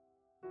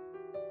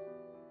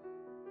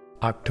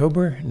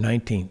October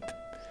 19th.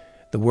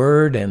 The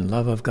Word and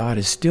love of God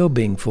is still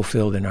being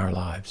fulfilled in our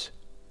lives.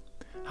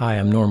 Hi,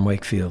 I'm Norm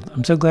Wakefield.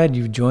 I'm so glad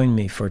you've joined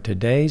me for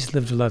today's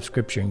Live to Love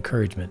Scripture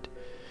encouragement.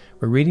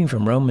 We're reading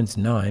from Romans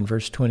 9,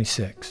 verse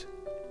 26.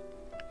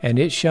 And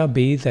it shall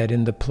be that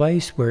in the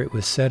place where it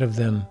was said of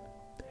them,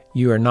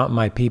 "You are not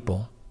my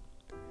people,"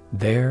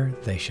 there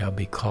they shall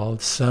be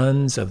called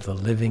sons of the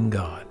living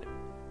God.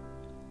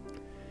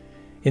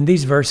 In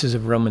these verses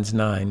of Romans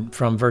 9,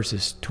 from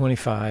verses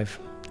 25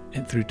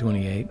 through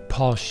 28,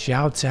 Paul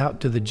shouts out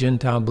to the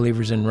Gentile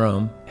believers in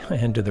Rome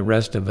and to the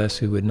rest of us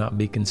who would not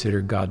be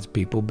considered God's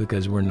people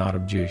because we're not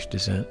of Jewish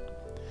descent,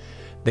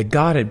 that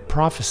God had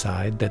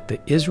prophesied that the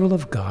Israel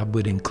of God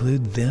would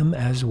include them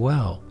as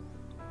well.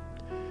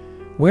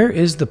 Where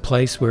is the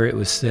place where it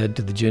was said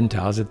to the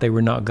Gentiles that they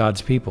were not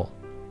God's people?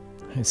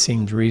 It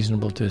seems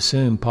reasonable to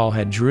assume Paul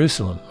had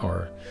Jerusalem,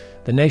 or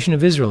the nation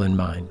of Israel, in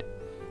mind.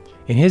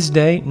 In his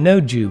day, no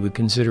Jew would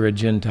consider a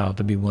Gentile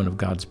to be one of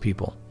God's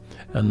people,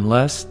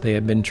 unless they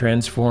had been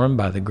transformed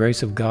by the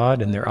grace of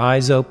God and their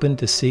eyes opened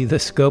to see the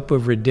scope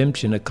of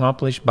redemption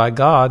accomplished by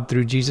God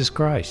through Jesus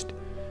Christ.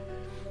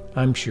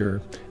 I'm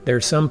sure there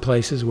are some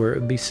places where it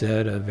would be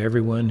said of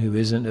everyone who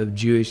isn't of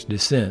Jewish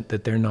descent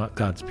that they're not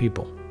God's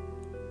people.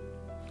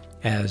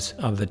 As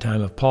of the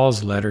time of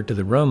Paul's letter to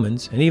the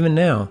Romans, and even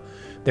now,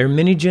 there are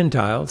many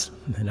Gentiles,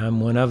 and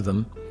I'm one of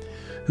them,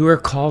 who are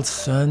called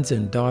sons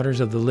and daughters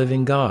of the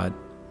living God.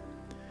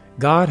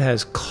 God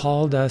has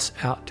called us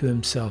out to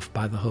himself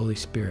by the Holy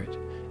Spirit,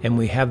 and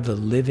we have the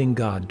living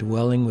God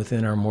dwelling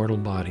within our mortal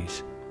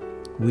bodies.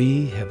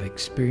 We have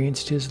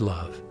experienced his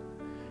love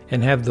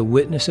and have the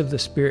witness of the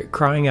Spirit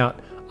crying out,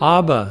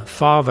 "Abba,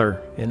 Father,"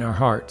 in our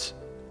hearts.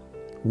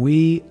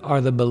 We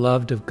are the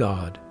beloved of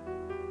God.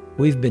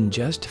 We've been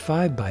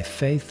justified by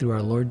faith through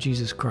our Lord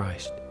Jesus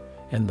Christ,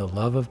 and the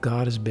love of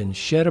God has been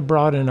shed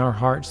abroad in our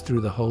hearts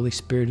through the Holy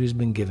Spirit who's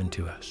been given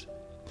to us.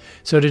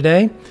 So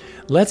today,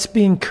 let's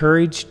be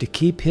encouraged to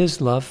keep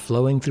his love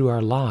flowing through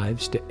our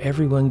lives to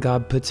everyone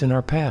God puts in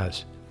our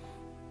paths.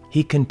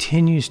 He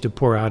continues to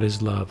pour out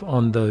his love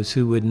on those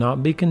who would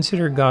not be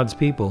considered God's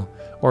people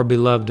or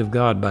beloved of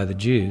God by the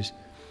Jews.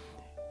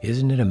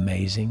 Isn't it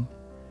amazing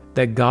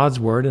that God's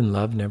word and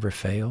love never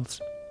fails?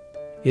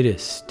 It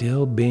is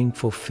still being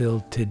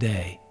fulfilled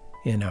today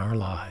in our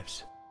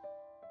lives.